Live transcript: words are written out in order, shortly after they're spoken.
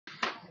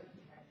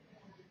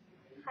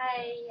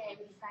Hi, I'm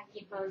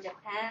Saki from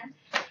Japan.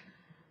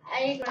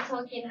 I was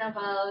talking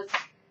about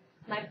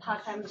my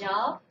part-time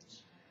job,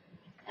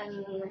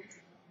 and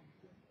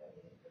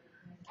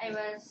I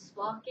was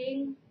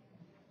working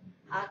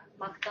at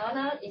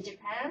McDonald's in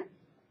Japan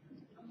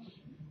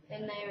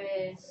when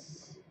I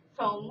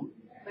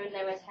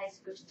was high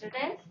school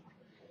student,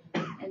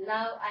 and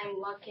now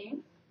I'm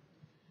working,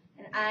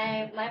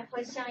 and my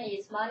position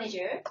is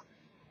manager.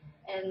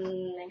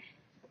 And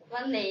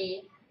one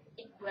day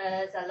it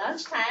was a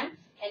lunchtime,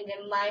 and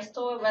then my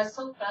store was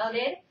so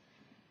crowded.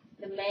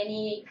 The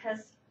many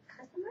customers,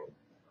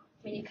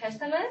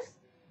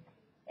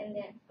 and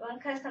then one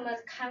customer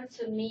come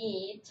to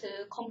me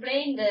to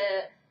complain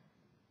the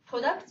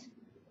product,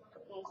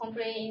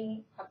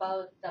 complain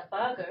about the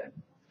burger.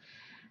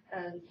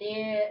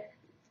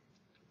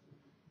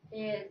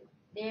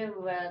 There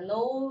were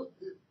no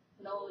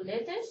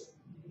lettuce,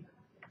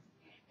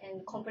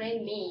 and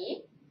complain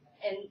me,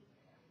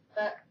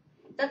 but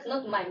that's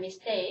not my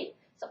mistake.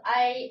 So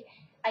I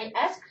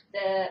asked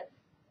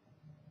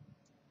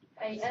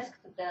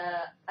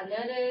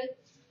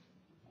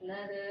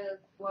another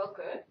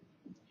worker,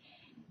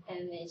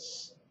 and then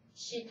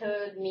she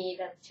told me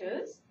the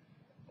truth,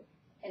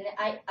 and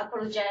I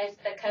apologized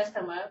to the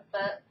customer,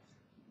 but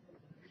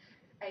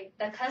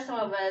the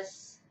customer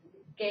was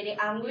getting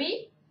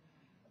angry,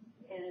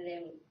 and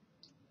then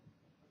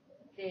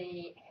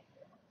the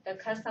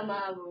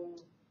customer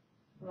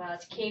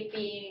was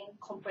keeping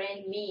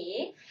complaining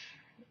me,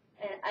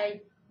 and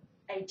I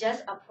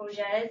just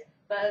apologized,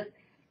 but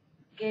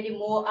getting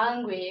more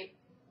angry.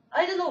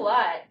 I don't know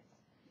why.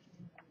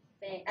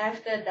 Then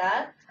after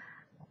that,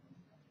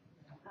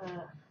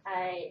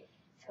 I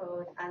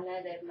told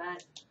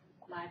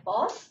my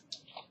boss,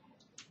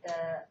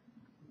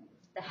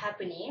 the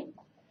happening,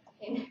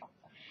 and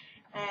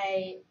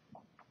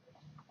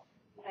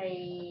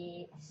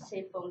I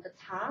said from the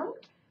town,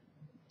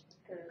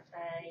 because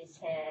I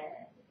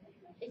said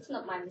it's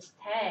not my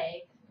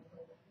mistake.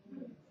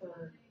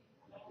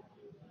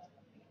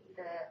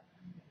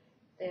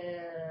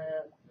 The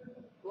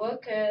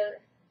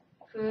worker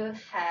who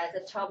had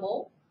the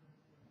trouble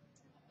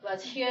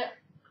was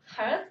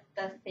heard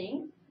the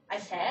thing I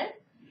said,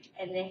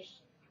 and then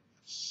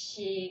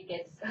she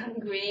gets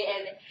angry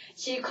and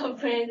she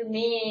complained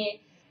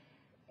me.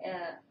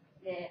 That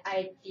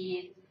I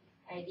did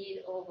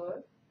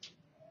over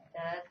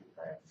that,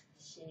 but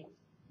she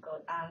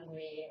got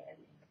angry, and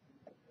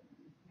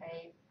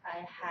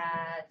I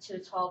had too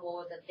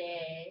trouble the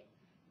day.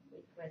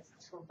 It was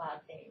too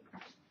bad day.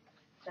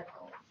 That's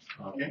all.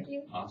 Okay. Thank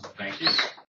you. Awesome. Thank you.